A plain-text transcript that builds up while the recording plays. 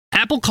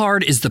Apple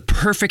Card is the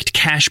perfect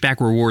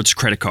cashback rewards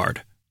credit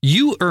card.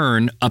 You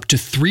earn up to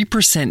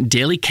 3%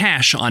 daily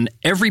cash on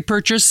every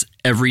purchase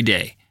every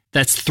day.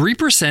 That's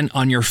 3%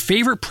 on your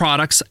favorite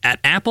products at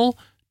Apple,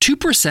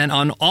 2%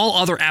 on all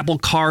other Apple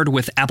Card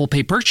with Apple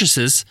Pay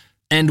purchases,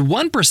 and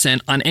 1%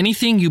 on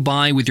anything you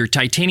buy with your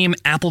titanium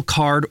Apple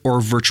Card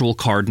or virtual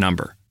card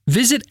number.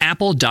 Visit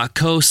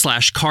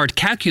apple.co/card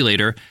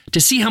calculator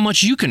to see how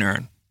much you can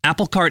earn.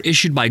 Apple Card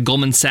issued by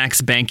Goldman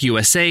Sachs Bank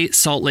USA,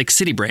 Salt Lake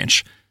City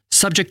branch.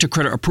 Subject to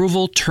credit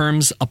approval,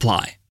 terms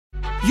apply.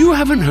 You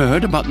haven't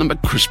heard about the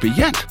McCrispy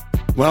yet?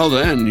 Well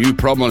then, you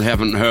probably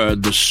haven't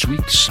heard the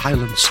sweet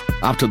silence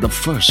after the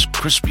first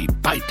crispy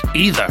bite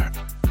either.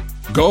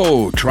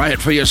 Go try it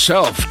for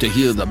yourself to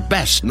hear the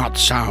best nut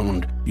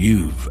sound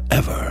you've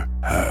ever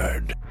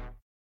heard.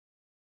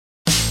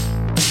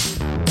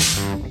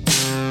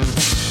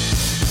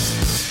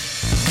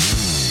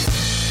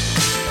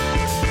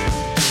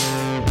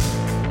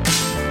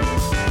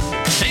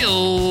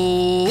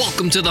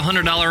 Welcome to the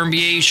 $100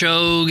 MBA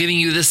show, giving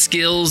you the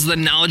skills, the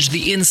knowledge,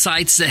 the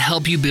insights that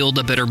help you build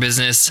a better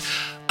business.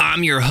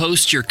 I'm your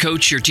host, your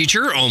coach, your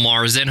teacher,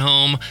 Omar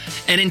Zenhom.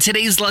 And in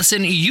today's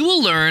lesson, you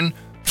will learn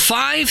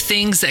 5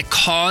 things that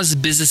cause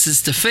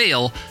businesses to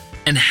fail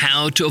and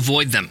how to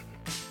avoid them.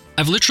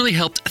 I've literally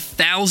helped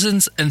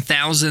thousands and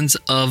thousands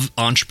of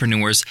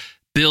entrepreneurs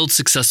build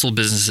successful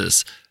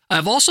businesses.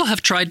 I've also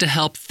tried to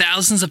help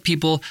thousands of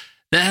people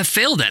that have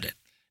failed at it.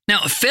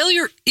 Now,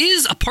 failure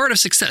is a part of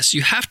success.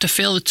 You have to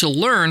fail to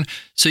learn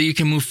so you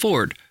can move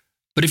forward.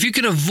 But if you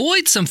can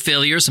avoid some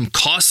failures, some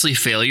costly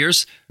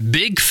failures,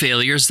 big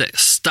failures that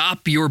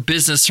stop your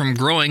business from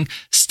growing,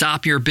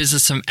 stop your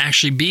business from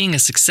actually being a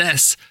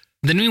success,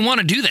 then we want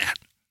to do that.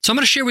 So I'm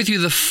going to share with you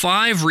the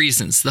 5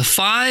 reasons, the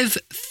 5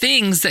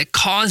 things that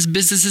cause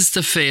businesses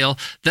to fail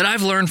that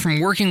I've learned from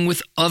working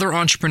with other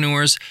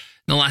entrepreneurs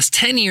in the last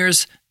 10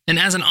 years and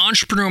as an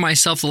entrepreneur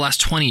myself the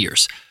last 20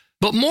 years.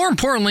 But more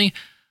importantly,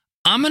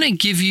 I'm going to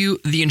give you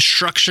the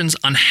instructions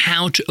on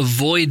how to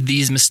avoid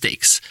these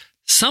mistakes.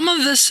 Some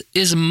of this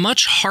is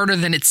much harder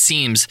than it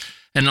seems,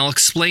 and I'll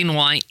explain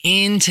why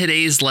in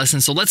today's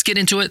lesson. So let's get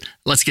into it.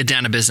 Let's get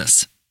down to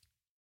business.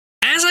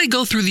 As I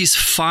go through these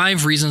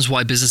 5 reasons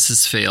why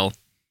businesses fail,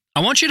 I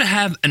want you to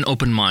have an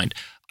open mind.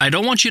 I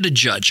don't want you to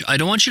judge. I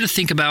don't want you to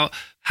think about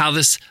how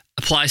this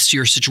applies to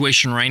your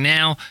situation right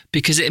now,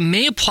 because it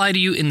may apply to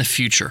you in the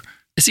future.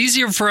 It's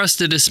easier for us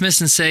to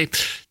dismiss and say,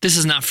 this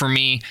is not for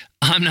me.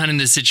 I'm not in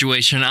this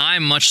situation.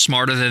 I'm much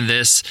smarter than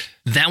this.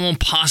 That won't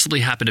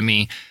possibly happen to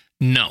me.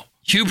 No.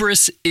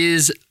 Hubris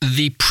is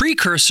the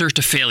precursor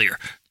to failure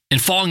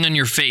and falling on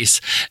your face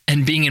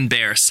and being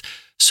embarrassed.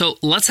 So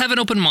let's have an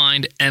open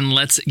mind and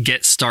let's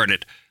get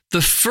started.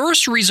 The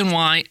first reason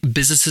why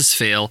businesses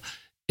fail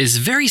is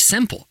very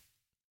simple.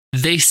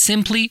 They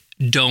simply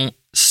don't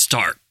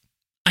start.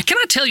 I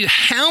cannot tell you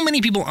how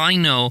many people I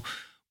know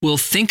will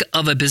think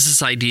of a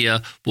business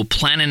idea, will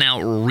plan it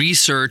out,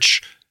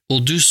 research, will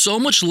do so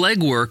much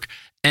legwork,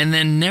 and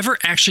then never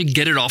actually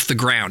get it off the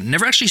ground,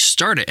 never actually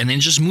start it, and then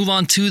just move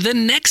on to the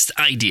next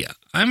idea.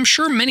 I'm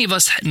sure many of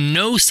us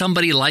know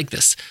somebody like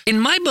this. In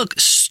my book,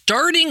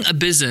 starting a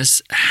business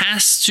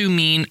has to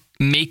mean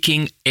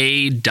making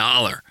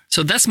 $1.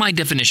 So that's my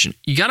definition.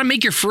 You got to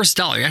make your first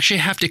dollar. You actually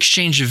have to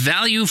exchange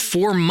value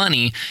for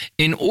money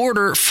in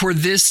order for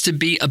this to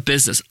be a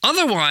business.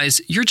 Otherwise,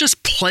 you're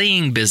just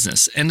playing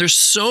business. And there's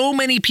so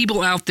many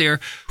people out there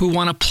who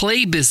want to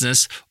play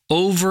business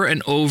over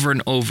and over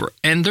and over.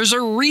 And there's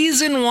a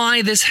reason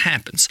why this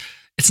happens.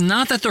 It's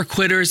not that they're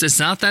quitters. It's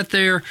not that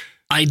their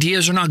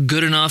ideas are not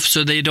good enough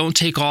so they don't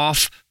take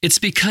off. It's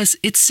because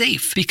it's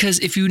safe. Because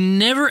if you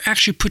never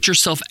actually put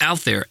yourself out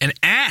there and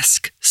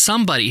ask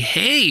somebody,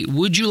 hey,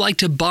 would you like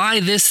to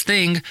buy this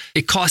thing?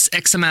 It costs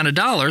X amount of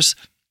dollars.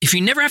 If you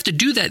never have to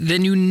do that,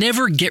 then you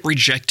never get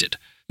rejected.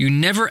 You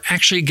never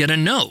actually get a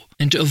no.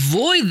 And to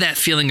avoid that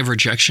feeling of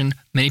rejection,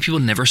 many people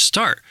never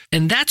start.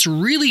 And that's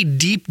really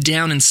deep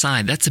down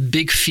inside. That's a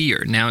big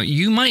fear. Now,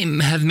 you might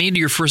have made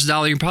your first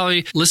dollar. You're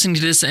probably listening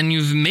to this and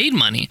you've made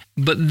money.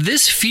 But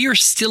this fear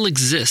still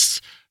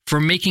exists for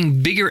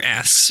making bigger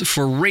asks,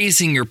 for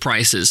raising your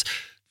prices,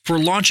 for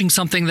launching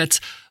something that's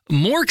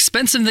more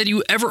expensive than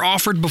you ever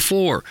offered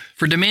before,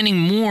 for demanding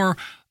more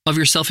of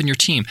yourself and your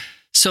team.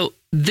 So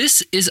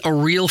this is a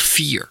real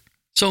fear.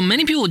 So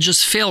many people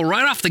just fail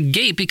right off the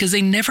gate because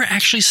they never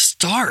actually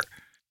start.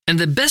 And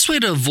the best way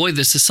to avoid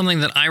this is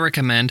something that I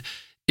recommend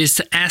is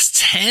to ask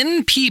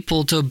 10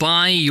 people to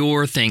buy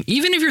your thing.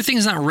 Even if your thing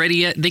is not ready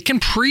yet, they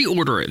can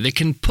pre-order it. They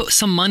can put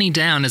some money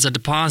down as a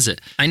deposit.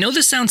 I know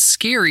this sounds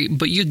scary,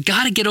 but you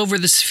got to get over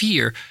this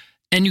fear.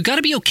 And you got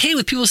to be okay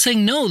with people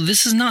saying, no,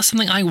 this is not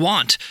something I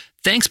want.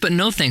 Thanks, but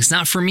no thanks,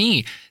 not for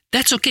me.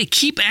 That's okay.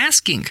 Keep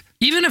asking.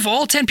 Even if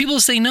all 10 people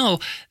say no,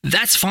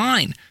 that's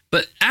fine.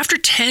 But after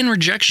 10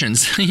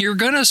 rejections, you're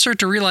going to start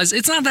to realize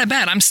it's not that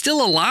bad. I'm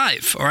still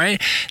alive, all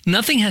right?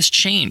 Nothing has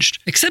changed,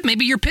 except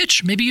maybe your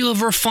pitch. Maybe you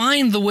have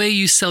refined the way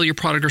you sell your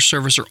product or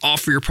service or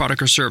offer your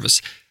product or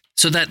service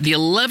so that the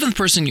 11th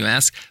person you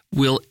ask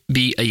will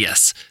be a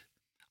yes.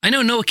 I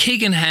know Noah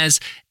Kagan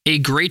has a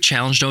great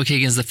challenge. Noah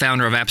Kagan is the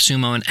founder of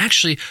AppSumo, and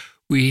actually,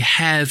 we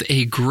have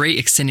a great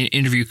extended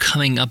interview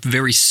coming up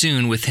very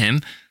soon with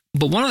him.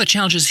 But one of the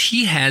challenges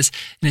he has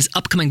in his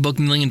upcoming book,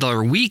 $1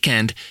 Million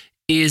Weekend,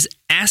 is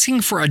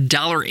asking for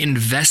 $1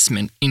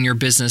 investment in your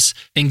business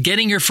and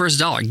getting your first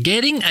dollar,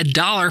 getting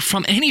 $1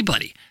 from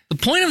anybody. The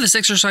point of this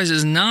exercise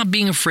is not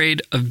being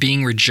afraid of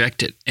being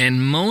rejected.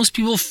 And most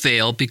people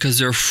fail because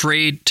they're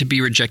afraid to be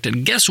rejected.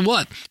 And guess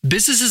what?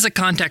 Business is a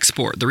contact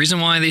sport. The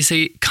reason why they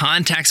say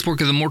contact sport,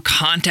 because the more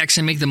contacts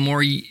you make, the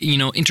more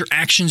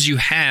interactions you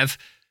have,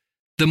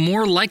 the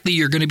more likely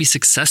you're going to be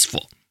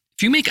successful.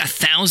 If you make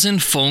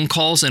 1,000 phone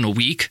calls in a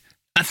week,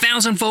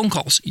 1,000 phone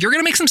calls, you're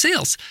going to make some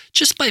sales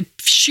just by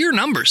sheer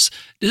numbers.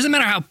 It doesn't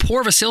matter how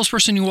poor of a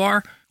salesperson you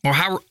are or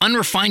how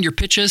unrefined your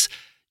pitch is,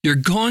 you're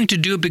going to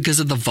do it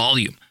because of the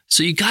volume.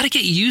 So you got to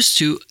get used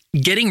to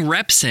getting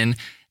reps in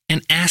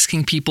and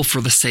asking people for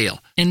the sale.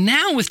 And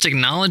now with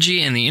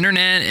technology and the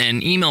internet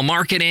and email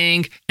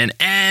marketing and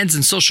ads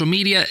and social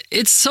media,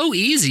 it's so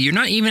easy. You're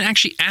not even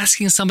actually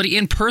asking somebody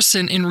in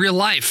person in real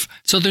life.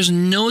 So there's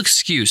no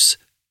excuse.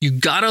 You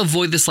got to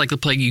avoid this like the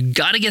plague. You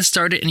got to get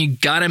started and you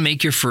got to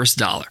make your first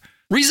dollar.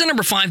 Reason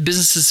number 5,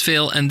 businesses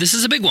fail, and this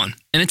is a big one,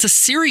 and it's a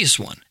serious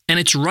one, and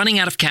it's running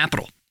out of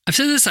capital. I've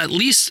said this at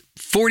least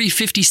 40,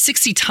 50,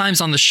 60 times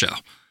on the show.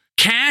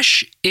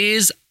 Cash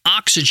is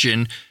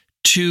oxygen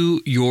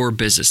to your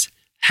business.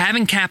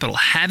 Having capital,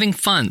 having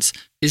funds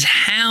is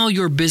how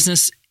your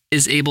business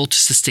is able to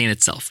sustain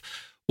itself.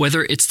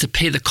 Whether it's to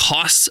pay the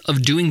costs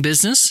of doing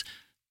business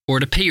or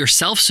to pay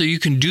yourself so you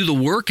can do the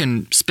work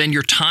and spend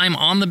your time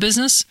on the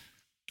business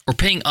or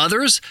paying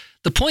others.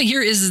 The point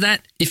here is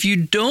that if you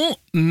don't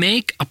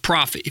make a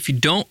profit, if you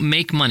don't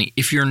make money,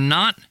 if you're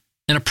not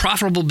in a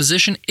profitable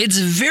position, it's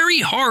very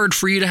hard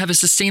for you to have a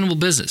sustainable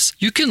business.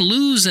 You can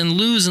lose and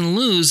lose and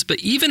lose, but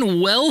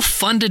even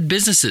well-funded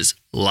businesses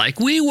like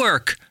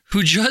WeWork,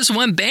 who just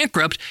went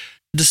bankrupt,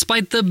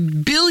 despite the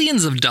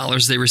billions of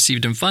dollars they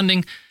received in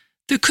funding,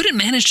 they couldn't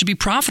manage to be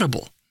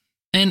profitable.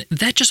 And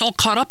that just all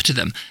caught up to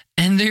them.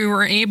 And they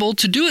were able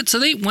to do it, so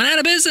they went out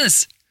of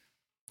business.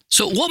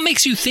 So what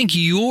makes you think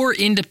your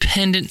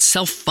independent,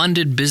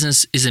 self-funded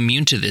business is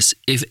immune to this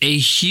if a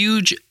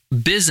huge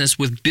business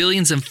with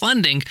billions in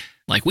funding,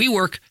 like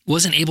WeWork,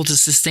 wasn't able to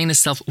sustain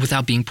itself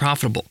without being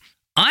profitable?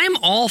 I'm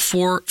all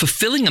for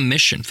fulfilling a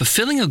mission,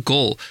 fulfilling a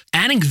goal,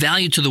 adding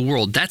value to the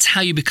world. That's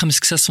how you become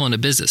successful in a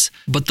business.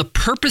 But the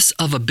purpose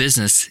of a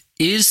business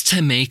is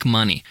to make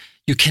money.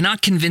 You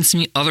cannot convince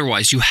me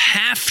otherwise. You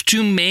have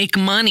to make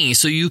money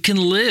so you can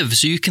live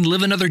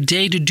another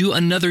day to do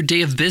another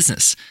day of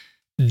business.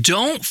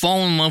 Don't fall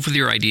in love with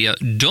your idea.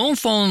 Don't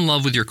fall in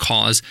love with your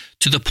cause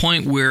to the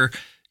point where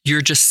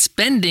you're just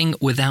spending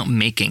without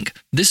making.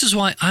 This is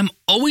why I'm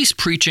always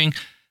preaching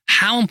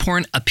how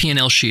important a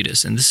P&L sheet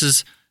is. And this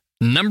is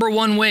number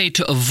one way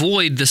to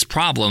avoid this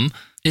problem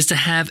is to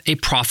have a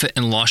profit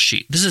and loss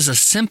sheet. This is a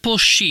simple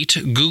sheet,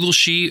 Google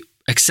sheet,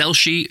 Excel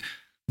sheet,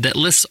 that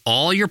lists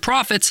all your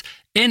profits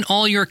and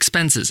all your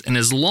expenses. And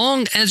as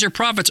long as your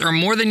profits are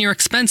more than your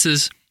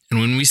expenses, and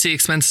when we say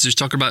expenses, we're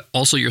talking about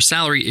also your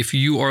salary. If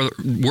you are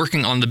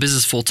working on the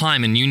business full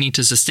time and you need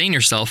to sustain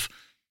yourself,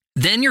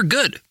 then you're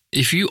good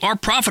if you are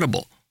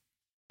profitable.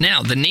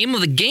 Now, the name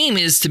of the game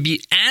is to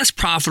be as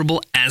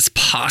profitable as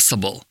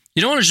possible.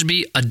 You don't want to just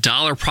be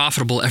 $1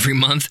 profitable every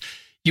month.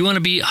 You want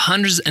to be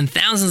hundreds and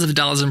thousands of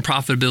dollars in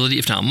profitability,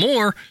 if not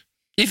more,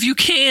 if you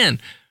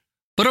can.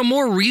 But a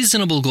more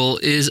reasonable goal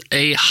is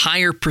a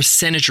higher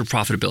percentage of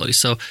profitability.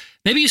 So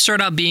maybe you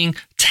start out being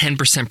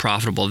 10%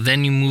 profitable,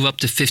 then you move up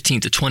to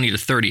 15 to 20 to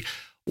 30.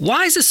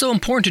 Why is it so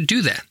important to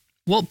do that?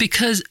 Well,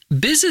 because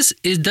business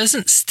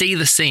doesn't stay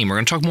the same. We're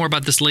going to talk more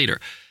about this later.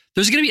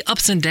 There's going to be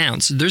ups and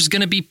downs. There's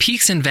going to be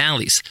peaks and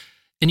valleys.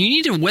 And you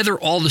need to weather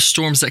all the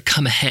storms that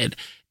come ahead.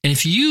 And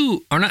if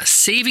you are not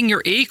saving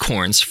your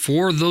acorns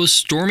for those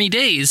stormy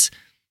days,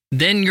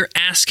 then you're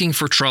asking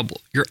for trouble.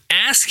 You're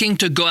asking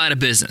to go out of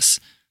business.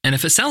 And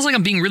if it sounds like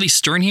I'm being really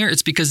stern here,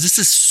 it's because this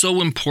is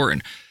so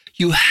important.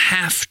 You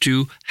have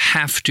to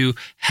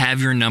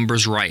have your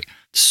numbers right.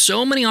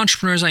 So many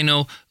entrepreneurs I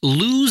know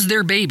lose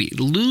their baby,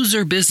 lose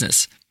their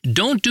business,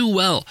 don't do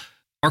well,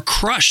 are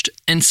crushed,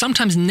 and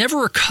sometimes never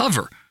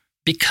recover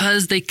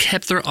because they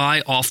kept their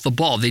eye off the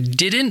ball. They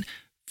didn't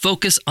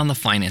focus on the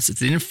finances.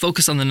 They didn't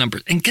focus on the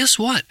numbers. And guess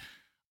what?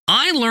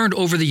 I learned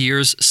over the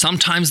years,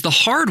 sometimes the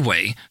hard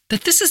way,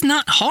 that this is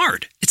not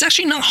hard. It's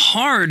actually not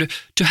hard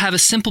to have a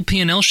simple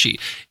P&L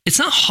sheet. It's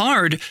not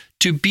hard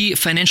to be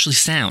financially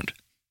sound.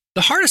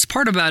 The hardest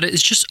part about it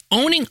is just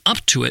owning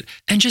up to it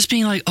and just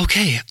being like,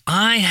 okay,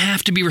 I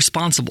have to be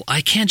responsible.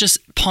 I can't just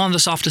pawn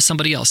this off to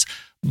somebody else.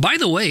 By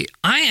the way,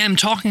 I am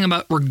talking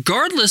about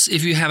regardless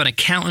if you have an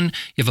accountant,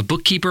 you have a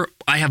bookkeeper,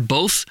 I have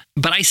both,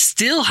 but I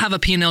still have a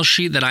P&L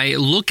sheet that I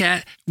look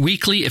at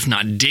weekly, if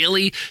not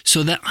daily,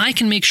 so that I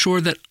can make sure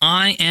that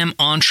I am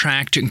on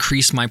track to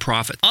increase my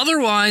profit.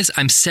 Otherwise,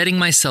 I'm setting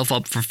myself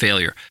up for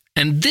failure.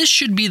 And this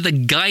should be the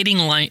guiding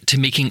light to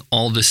making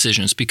all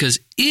decisions, because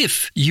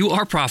if you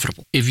are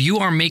profitable, if you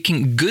are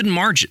making good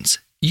margins,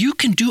 you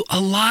can do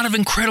a lot of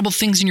incredible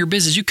things in your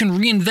business. You can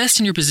reinvest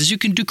in your business. You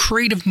can do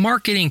creative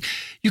marketing.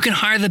 You can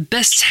hire the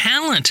best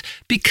talent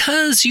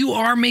because you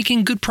are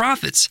making good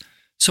profits.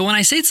 So when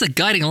I say it's the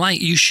guiding light,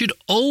 you should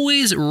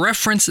always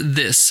reference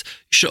this.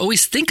 You should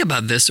always think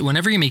about this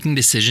whenever you're making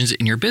decisions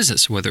in your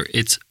business, whether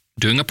it's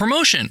doing a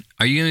promotion.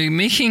 Are you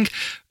making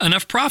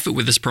enough profit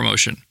with this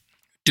promotion?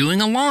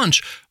 Doing a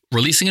launch,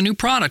 releasing a new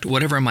product,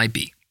 whatever it might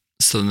be.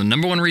 So the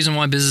number one reason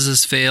why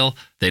businesses fail,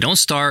 they don't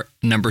start.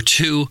 Number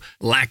two,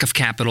 lack of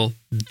capital.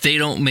 They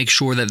don't make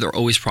sure that they're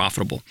always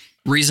profitable.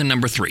 Reason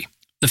number three,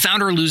 the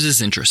founder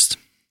loses interest.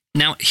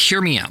 Now,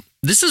 hear me out.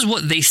 This is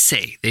what they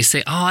say. They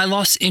say, oh, I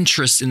lost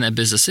interest in that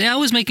business. Yeah, I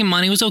was making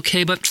money. It was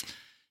okay, but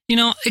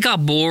it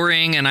got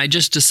boring and I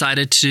just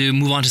decided to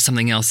move on to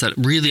something else that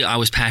really I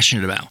was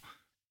passionate about.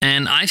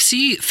 And I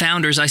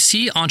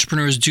see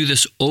entrepreneurs do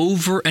this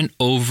over and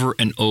over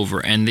and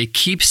over, and they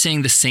keep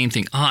saying the same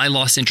thing. Oh, I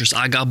lost interest.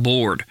 I got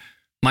bored.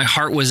 My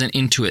heart wasn't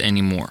into it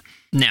anymore.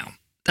 Now,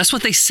 that's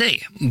what they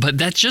say, but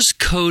that's just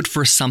code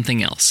for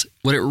something else.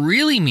 What it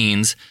really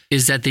means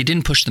is that they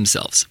didn't push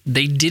themselves.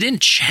 They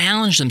didn't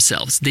challenge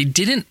themselves. They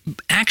didn't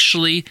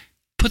actually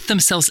put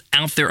themselves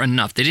out there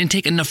enough. They didn't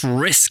take enough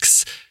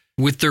risks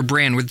with their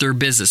brand, with their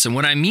business. And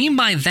what I mean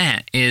by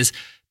that is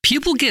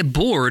people get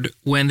bored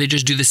when they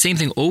just do the same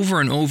thing over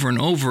and over and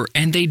over,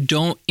 and they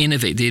don't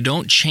innovate. They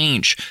don't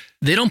change.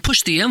 They don't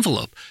push the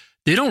envelope.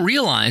 They don't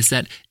realize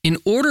that in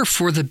order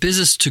for the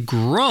business to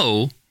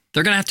grow,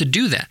 they're going to have to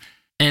do that.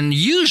 And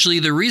usually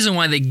the reason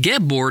why they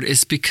get bored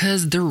is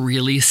because they're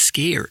really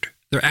scared.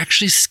 They're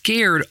actually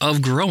scared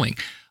of growing,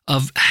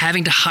 of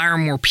having to hire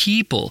more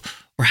people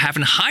or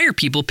having to hire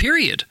people,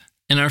 period.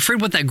 And are afraid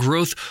what that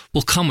growth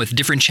will come with,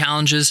 different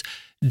challenges,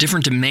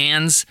 different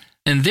demands.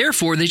 And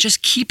therefore, they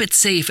just keep it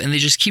safe and they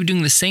just keep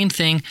doing the same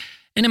thing.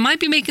 And it might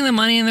be making them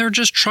money and they're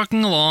just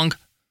trucking along.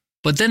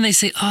 But then they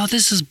say, oh,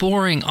 this is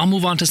boring. I'll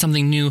move on to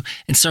something new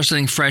and start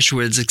something fresh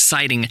where it's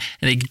exciting.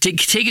 And they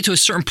take it to a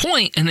certain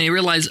point and they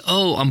realize,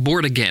 oh, I'm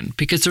bored again,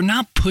 because they're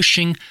not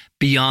pushing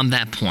beyond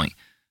that point.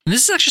 And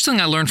this is actually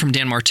something I learned from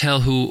Dan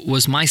Martell, who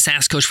was my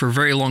SaaS coach for a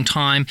very long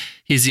time.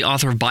 He's the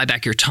author of Buy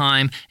Back Your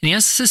Time. And he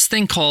has this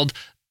thing called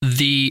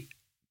the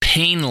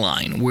pain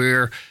line,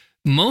 where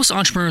most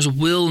entrepreneurs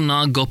will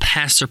not go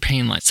past their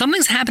pain line.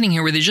 Something's happening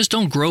here where they just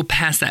don't grow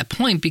past that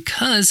point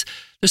because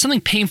there's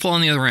something painful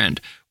on the other end,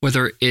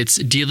 whether it's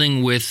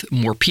dealing with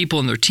more people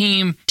in their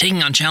team,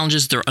 taking on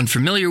challenges they're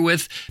unfamiliar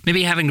with,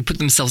 maybe having to put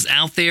themselves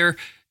out there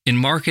in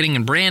marketing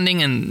and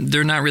branding, and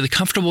they're not really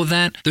comfortable with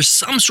that. There's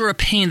some sort of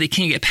pain they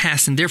can't get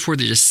past, and therefore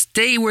they just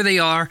stay where they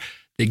are,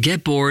 they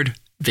get bored,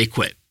 they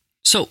quit.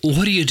 So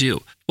what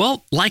do?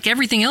 Well, like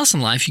everything else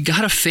in life, you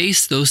got to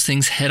face those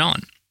things head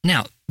on.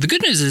 Now, the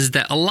good news is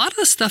that a lot of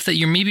the stuff that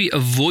you're maybe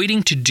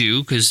avoiding to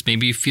do because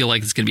maybe you feel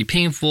like it's going to be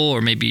painful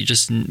or maybe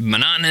just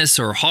monotonous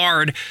or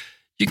hard,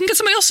 you can get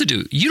somebody else to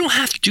do. You don't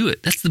have to do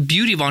it. That's the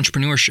beauty of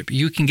entrepreneurship.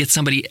 You can get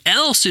somebody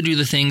else to do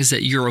the things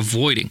that you're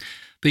avoiding.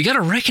 But you got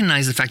to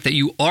recognize the fact that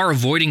you are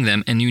avoiding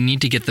them and you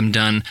need to get them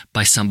done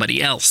by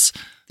somebody else.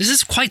 This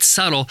is quite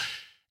subtle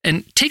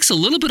and takes a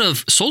little bit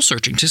of soul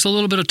searching, takes a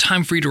little bit of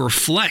time for you to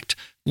reflect.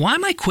 Why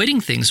am I quitting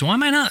things? Why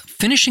am I not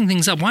finishing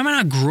things up? Why am I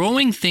not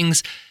growing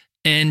things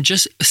and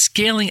just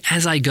scaling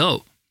as I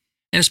go?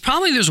 And it's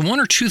probably there's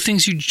one or two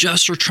things you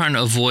just are trying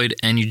to avoid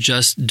and you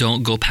just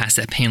don't go past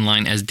that pain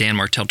line, as Dan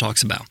Martell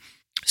talks about.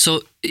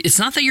 So it's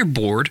not that you're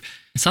bored.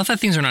 It's not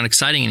that things are not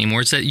exciting anymore.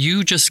 It's that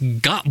you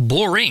just got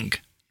boring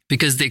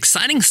because the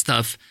exciting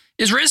stuff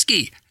is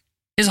risky,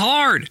 is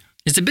hard,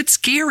 it's a bit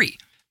scary.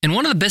 And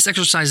one of the best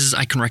exercises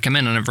I can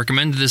recommend, and I've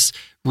recommended this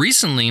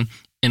recently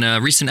in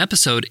a recent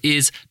episode,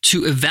 is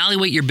to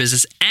evaluate your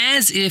business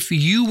as if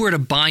you were to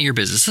buy your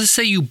business. Let's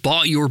say you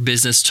bought your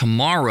business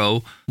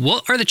tomorrow.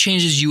 What are the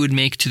changes you would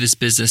make to this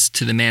business,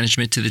 to the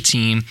management, to the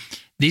team?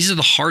 These are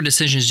the hard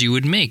decisions you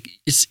would make.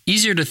 It's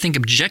easier to think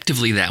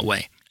objectively that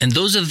way. And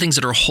those are the things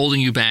that are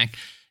holding you back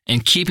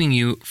and keeping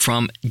you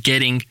from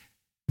getting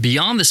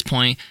beyond this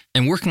point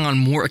and working on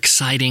more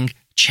exciting,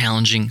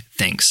 challenging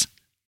things.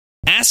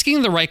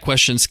 Asking the right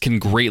questions can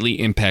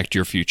greatly impact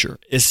your future,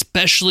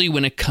 especially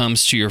when it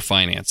comes to your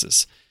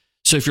finances.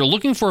 So if you're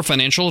looking for a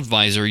financial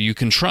advisor you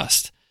can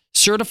trust,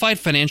 certified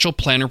financial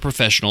planner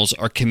professionals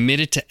are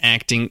committed to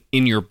acting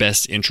in your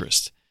best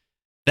interest.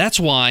 That's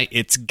why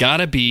it's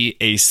gotta be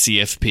a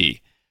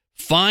CFP.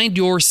 Find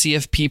your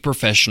CFP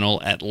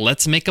professional at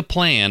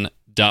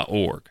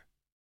letsmakeaplan.org.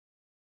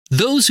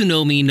 Those who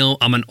know me know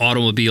I'm an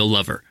automobile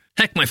lover.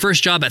 Heck, my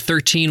first job at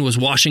 13 was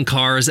washing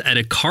cars at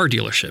a car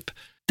dealership.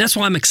 That's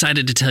why I'm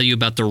excited to tell you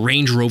about the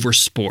Range Rover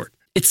Sport.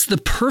 It's the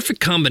perfect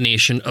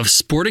combination of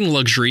sporting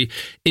luxury,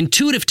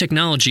 intuitive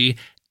technology,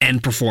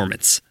 and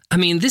performance. I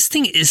mean, this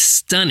thing is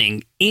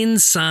stunning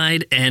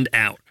inside and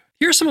out.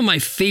 Here are some of my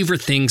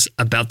favorite things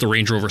about the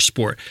Range Rover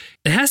Sport.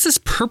 It has this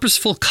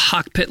purposeful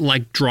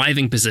cockpit-like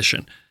driving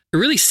position. It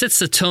really sets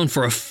the tone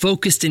for a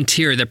focused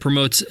interior that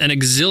promotes an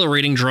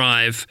exhilarating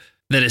drive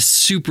that is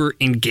super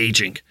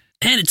engaging.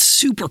 And it's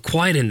super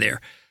quiet in there.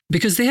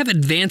 because they have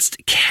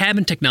advanced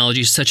cabin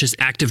technologies such as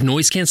active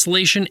noise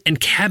cancellation and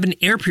cabin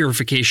air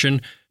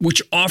purification,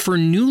 which offer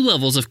new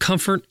levels of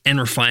comfort and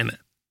refinement.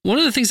 One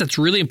of the things that's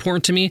really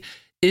important to me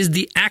is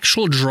the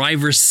actual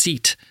driver's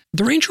seat.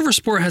 The Range Rover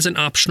Sport has an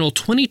optional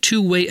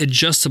 22-way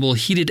adjustable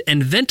heated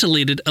and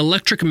ventilated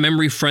electric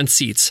memory front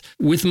seats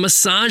with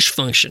massage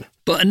function.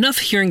 But enough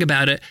hearing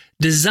about it.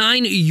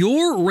 Design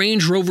your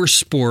Range Rover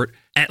Sport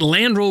at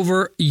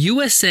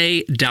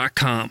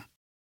LandRoverUSA.com.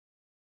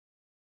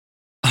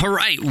 All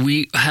right,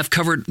 we have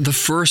covered the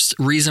first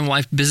reason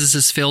why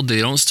businesses fail. They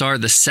don't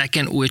start. The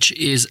second, which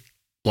is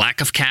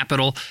lack of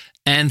capital.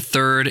 And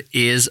third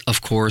is,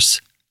 of course,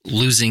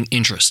 losing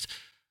interest.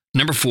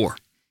 Number 4,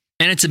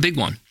 and it's a big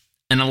one.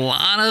 And a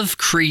lot of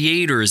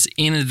creators,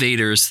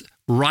 innovators,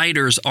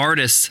 writers,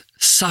 artists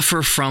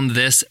suffer from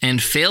this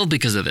and fail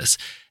because of this.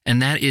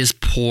 And that is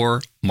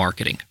poor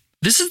marketing.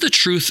 This is the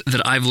truth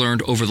that I've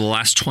learned over the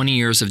last 20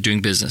 years of doing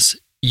business.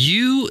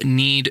 You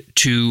need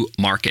to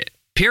market.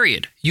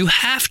 Period. You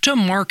have to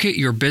market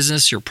your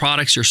business, your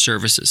products, your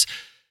services.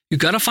 You've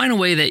got to find a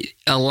way that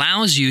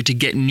allows you to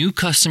get new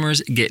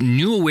customers, get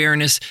new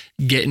awareness,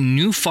 get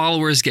new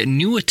followers, get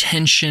new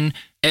attention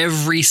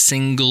every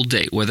single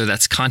day, whether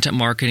that's content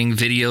marketing,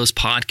 videos,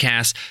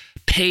 podcasts,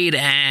 paid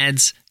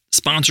ads,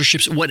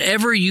 sponsorships,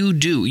 whatever you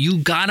do, you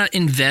got to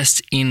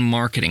invest in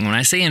marketing. When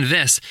I say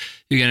invest,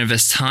 you got to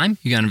invest time,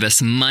 you got to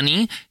invest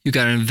money, you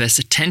got to invest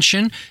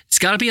attention. It's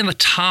got to be on the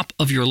top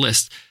of your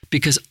list.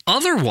 Because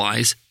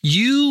otherwise,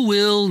 you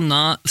will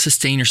not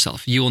sustain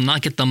yourself. You will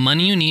not get the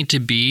money you need to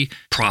be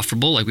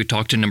profitable, like we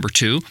talked in number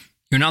 2.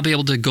 You'll not be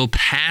able to go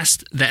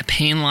past that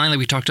pain line like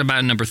we talked about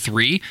in number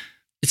 3.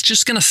 It's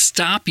just going to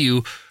stop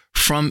you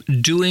from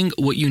doing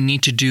what you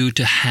need to do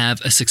to have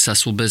a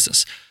successful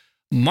business.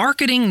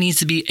 Marketing needs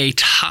to be a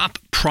top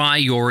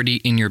priority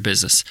in your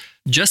business.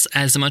 Just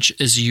as much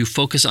as you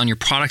focus on your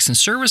products and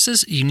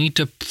services, you need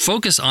to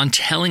focus on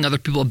telling other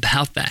people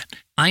about that.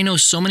 I know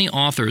so many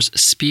authors,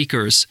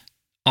 speakers,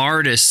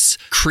 artists,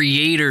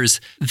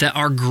 creators that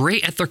are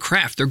great at their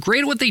craft. They're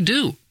great at what they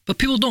do, but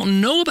people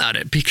don't know about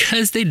it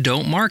because they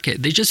don't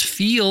market. They just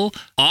feel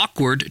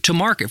awkward to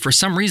market. For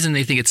some reason,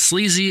 they think it's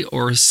sleazy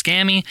or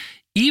scammy,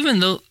 even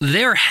though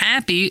they're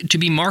happy to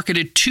be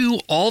marketed to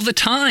all the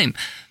time.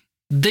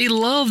 They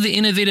love the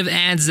innovative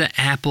ads that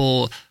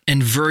Apple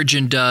and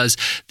Virgin does.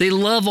 They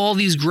love all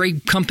these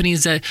great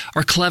companies that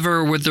are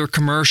clever with their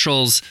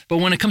commercials. But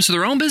when it comes to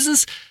their own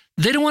business,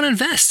 they don't want to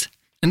invest.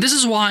 And this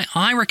is why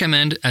I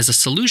recommend as a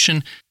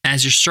solution,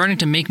 as you're starting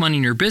to make money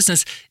in your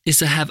business, is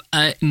to have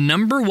a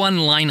number 1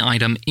 line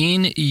item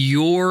in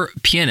your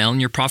P&L, in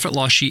your profit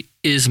loss sheet,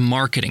 is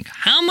marketing.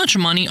 How much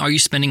money are you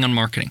spending on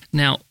marketing?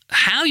 Now,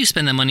 how you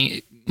spend that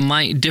money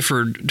might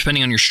differ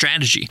depending on your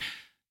strategy.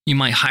 You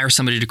might hire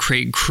somebody to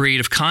create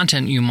creative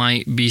content. You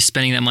might be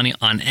spending that money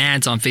on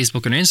ads on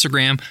Facebook and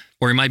Instagram,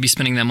 or you might be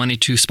spending that money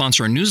to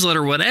sponsor a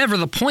newsletter, whatever.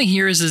 The point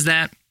here is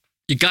that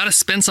you got to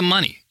spend some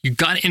money. You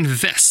got to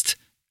invest.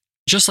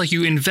 Just like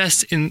you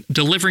invest in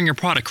delivering your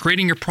product,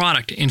 creating your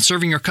product, and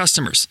serving your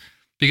customers.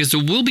 Because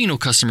there will be no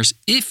customers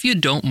if you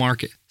don't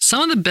market.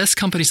 Some of the best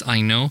companies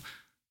I know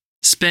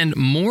spend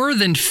more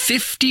than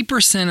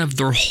 50% of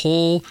their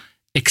whole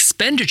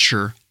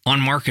expenditure on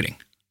marketing.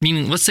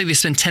 Meaning, let's say they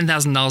spend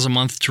 $10,000 a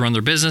month to run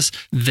their business.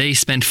 They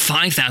spend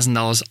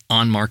 $5,000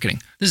 on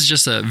marketing. This is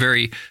just a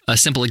very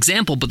simple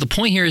example, but the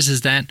point here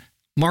is that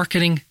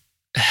marketing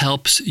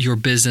helps your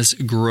business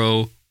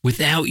grow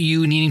without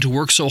you needing to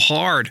work so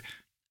hard.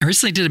 I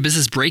recently did a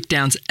business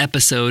breakdowns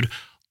episode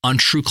on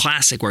True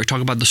Classic, where I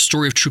talk about the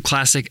story of True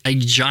Classic, a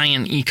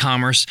giant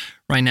e-commerce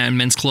right now in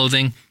men's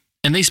clothing.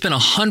 And they spend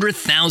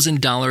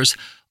 $100,000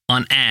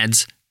 on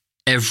ads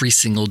every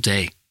single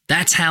day.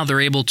 That's how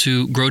they're able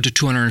to grow to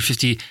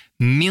 $250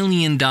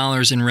 million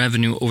in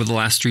revenue over the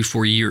last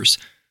 3-4 years.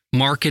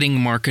 Marketing,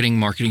 marketing,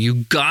 marketing.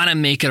 You gotta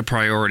make it a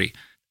priority.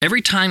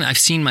 Every time I've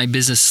seen my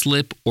business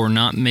slip or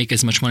not make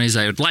as much money as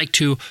I would like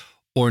to,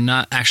 or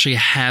not actually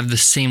have the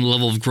same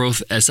level of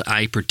growth as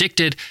I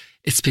predicted,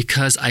 it's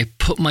because I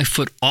put my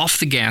foot off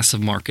the gas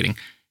of marketing.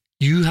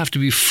 You have to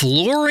be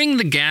flooring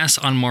the gas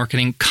on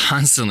marketing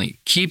constantly.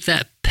 Keep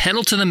that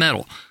pedal to the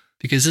metal,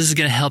 because this is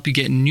going to help you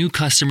get new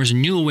customers,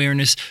 new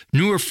awareness,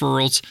 new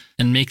referrals,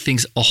 and make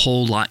things a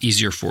whole lot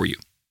easier for you.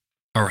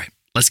 All right,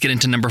 let's get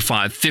into number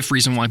 5, 5th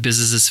reason why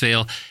businesses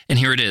fail. And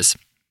here it is.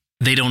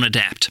 They don't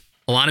adapt.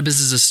 A lot of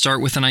businesses start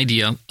with an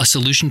idea, a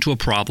solution to a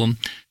problem,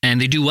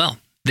 and they do well.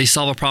 They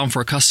solve a problem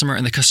for a customer,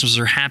 and the customers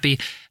are happy.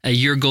 A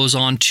year goes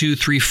on, 2,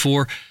 3,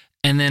 4,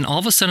 and then all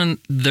of a sudden,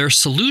 their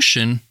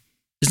solution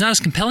is not as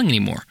compelling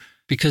anymore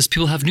because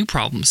people have new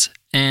problems.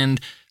 And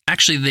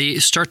actually, they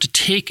start to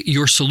take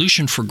your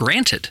solution for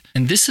granted.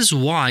 And this is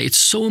why it's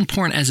so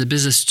important as a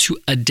business to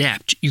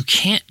adapt. You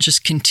can't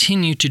just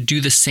continue to do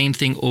the same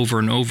thing over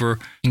and over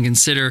and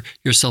consider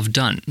yourself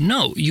done.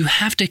 No, you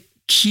have to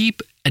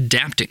keep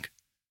adapting.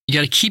 You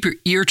got to keep your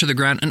ear to the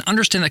ground and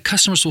understand that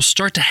customers will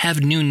start to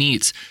have new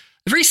needs.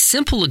 A very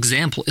simple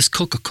example is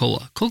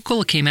Coca-Cola.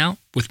 Coca-Cola came out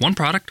with one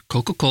product,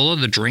 Coca-Cola,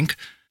 the drink,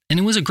 and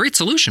it was a great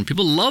solution.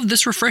 People loved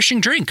this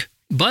refreshing drink.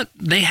 But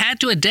they had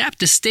to adapt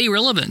to stay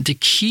relevant, to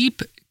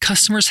keep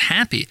customers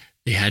happy.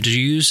 They had to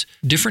use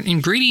different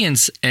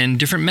ingredients and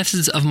different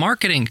methods of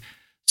marketing.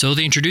 So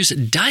they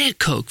introduced Diet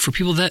Coke for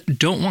people that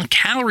don't want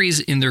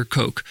calories in their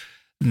Coke.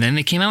 And then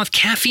they came out with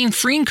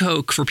caffeine-free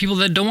Coke for people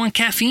that don't want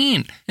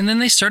caffeine. And then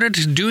they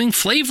started doing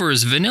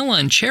flavors, vanilla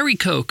and cherry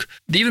Coke.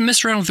 They even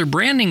messed around with their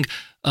branding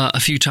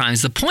a few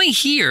times. The point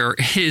here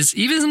is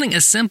even something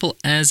as simple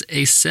as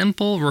a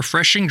simple,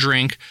 refreshing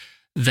drink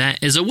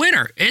that is a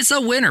winner. It's a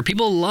winner.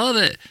 People love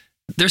it.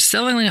 They're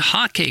selling like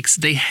hotcakes.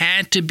 They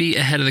had to be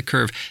ahead of the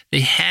curve.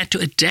 They had to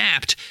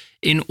adapt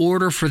in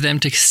order for them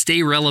to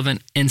stay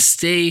relevant and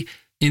stay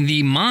in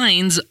the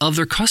minds of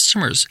their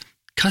customers.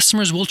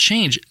 Customers will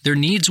change. Their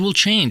needs will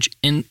change.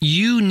 And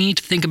you need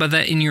to think about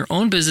that in your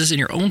own business, in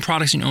your own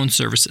products, in your own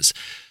services.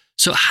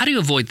 So how do you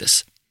avoid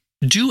this?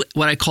 Do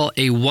what I call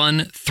a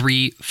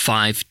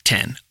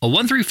 1-3-5-10. A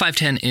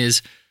 1-3-5-10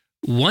 is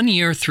 1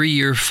 year, 3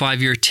 year,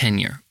 5 year, 10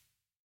 year.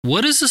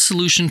 What is the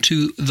solution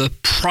to the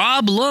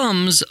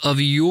problems of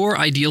your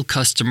ideal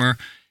customer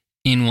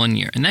in 1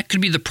 year? And that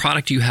could be the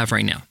product you have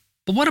right now.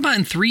 But what about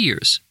in 3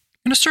 years?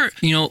 You're going to start,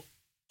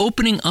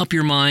 opening up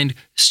your mind,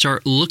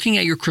 start looking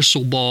at your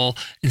crystal ball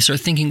and start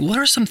thinking, what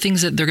are some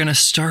things that they're going to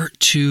start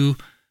to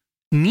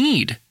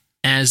need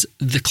as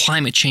the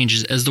climate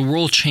changes, as the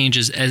world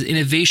changes, as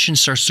innovation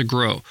starts to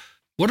grow?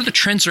 What are the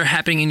trends that are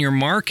happening in your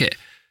market?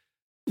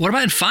 What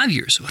about in 5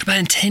 years? What about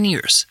in 10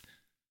 years?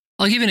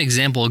 I'll give you an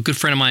example. A good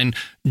friend of mine,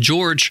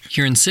 George,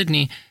 here in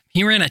Sydney,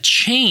 he ran a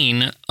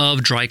chain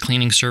of dry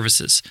cleaning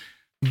services.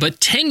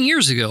 But 10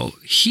 years ago,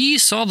 he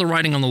saw the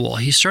writing on the wall.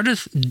 He started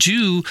to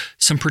do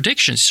some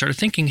predictions. He started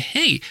thinking,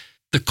 hey,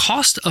 the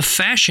cost of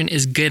fashion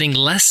is getting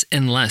less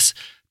and less.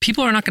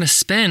 People are not going to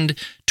spend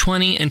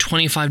 $20 and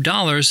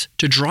 $25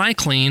 to dry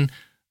clean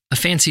a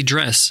fancy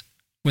dress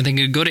when they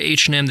can go to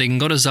H&M, they can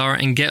go to Zara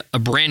and get a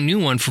brand new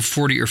one for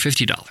 $40 or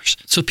 $50.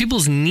 So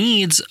people's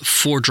needs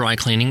for dry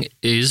cleaning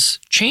is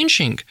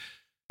changing.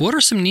 What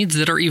are some needs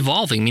that are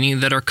evolving,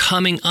 meaning that are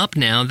coming up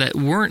now that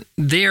weren't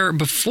there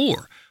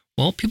before?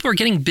 Well, people are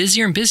getting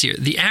busier and busier.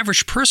 The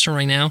average person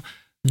right now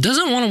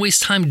doesn't want to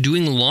waste time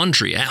doing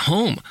laundry at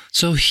home.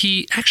 So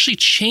he actually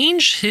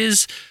changed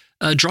his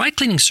dry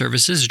cleaning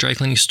services, dry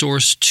cleaning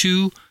stores,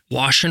 to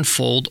wash and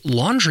fold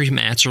laundry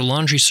mats or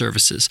laundry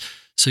services.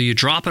 So you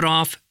drop it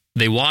off,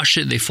 they wash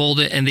it, they fold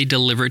it, and they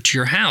deliver it to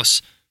your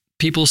house.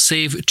 People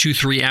save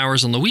 2-3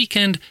 hours on the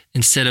weekend.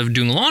 Instead of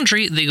doing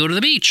laundry, they go to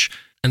the beach,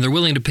 and they're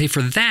willing to pay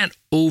for that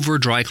over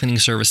dry cleaning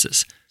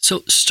services.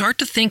 So start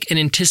to think and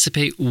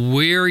anticipate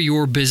where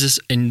your business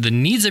and the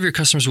needs of your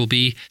customers will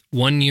be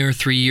 1 year,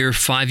 3 year,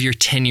 5 year,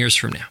 10 years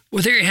from now.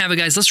 Well, there you have it,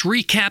 guys. Let's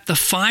recap the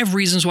 5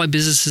 reasons why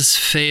businesses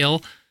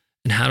fail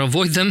and how to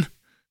avoid them.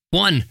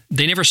 1,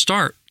 they never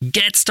start.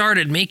 Get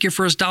started. Make your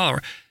first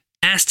dollar.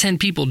 Ask 10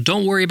 people.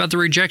 Don't worry about the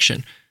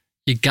rejection.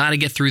 You got to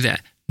get through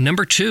that.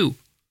 Number 2,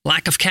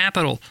 lack of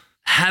capital.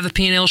 Have a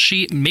P&L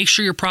sheet. Make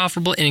sure you're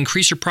profitable and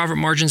increase your profit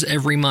margins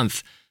every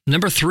month.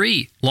 Number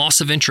 3, loss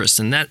of interest.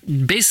 And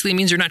that basically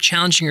means you're not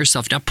challenging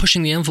yourself, not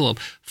pushing the envelope.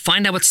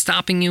 Find out what's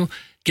stopping you.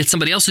 Get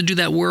somebody else to do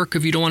that work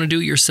if you don't want to do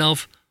it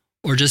yourself,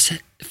 or just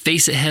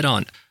face it head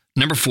on.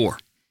 Number 4,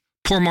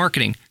 poor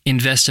marketing.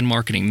 Invest in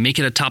marketing. Make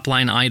it a top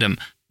line item.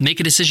 Make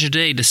a decision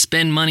today to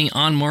spend money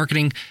on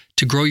marketing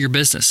to grow your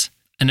business.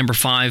 And number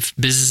 5,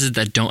 businesses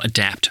that don't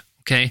adapt.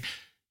 Okay?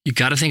 You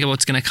got to think of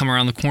what's going to come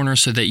around the corner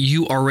so that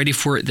you are ready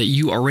for it, that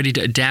you are ready to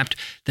adapt,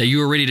 that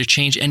you are ready to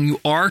change, and you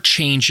are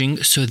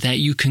changing so that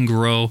you can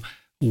grow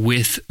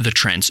with the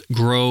trends,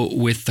 grow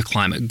with the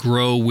climate,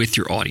 grow with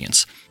your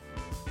audience.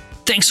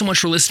 Thanks so much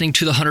for listening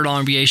to the $100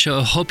 MBA Show.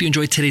 I hope you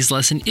enjoyed today's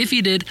lesson. If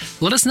you did,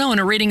 let us know in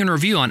a rating and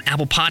review on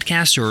Apple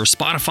Podcasts or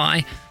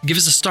Spotify. Give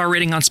us a star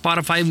rating on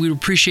Spotify. We would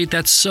appreciate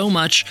that so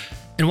much.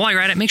 And while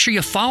you're at it, make sure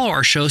you follow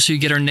our show so you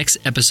get our next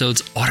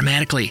episodes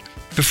automatically.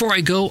 Before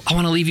I go, I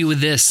want to leave you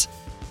with this.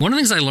 One of the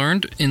things I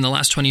learned in the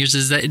last 20 years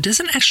is that it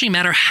doesn't actually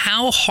matter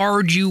how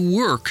hard you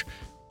work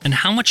and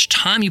how much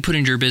time you put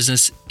into your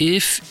business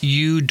if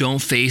you don't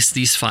face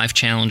these 5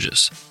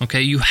 challenges.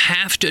 Okay, you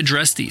have to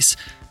address these.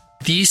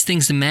 These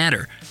things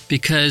matter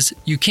because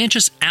you can't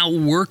just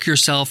outwork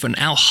yourself and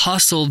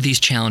out-hustle these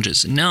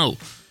challenges. No,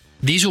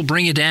 these will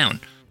bring you down.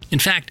 In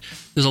fact,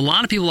 there's a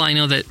lot of people I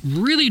know that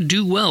really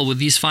do well with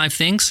these 5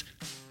 things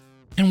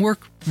and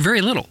work very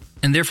little.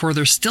 And therefore,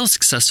 they're still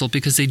successful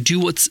because they do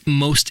what's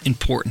most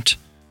important.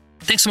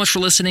 Thanks so much for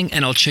listening,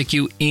 and I'll check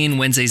you in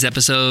Wednesday's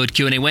episode,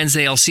 Q&A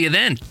Wednesday. I'll see you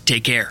then.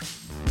 Take care.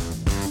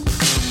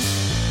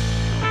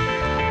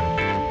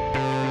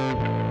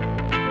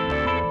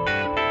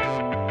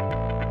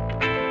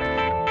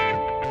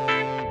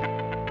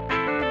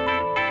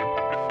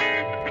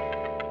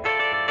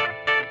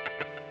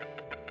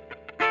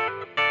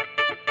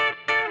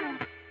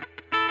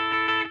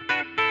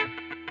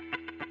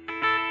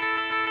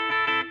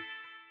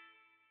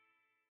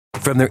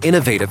 From their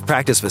innovative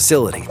practice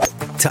facility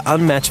to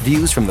unmatched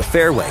views from the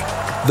fairway,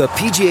 the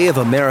PGA of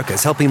America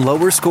is helping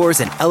lower scores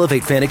and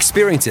elevate fan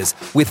experiences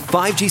with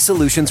 5G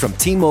solutions from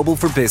T-Mobile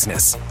for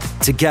Business.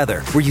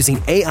 Together, we're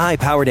using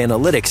AI-powered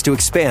analytics to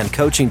expand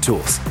coaching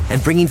tools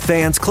and bringing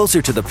fans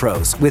closer to the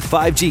pros with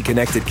 5G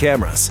connected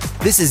cameras.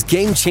 This is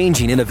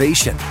game-changing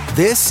innovation.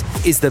 This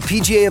is the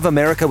PGA of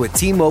America with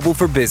T-Mobile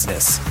for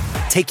Business.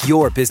 Take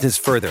your business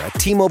further at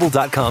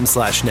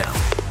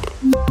T-Mobile.com/now.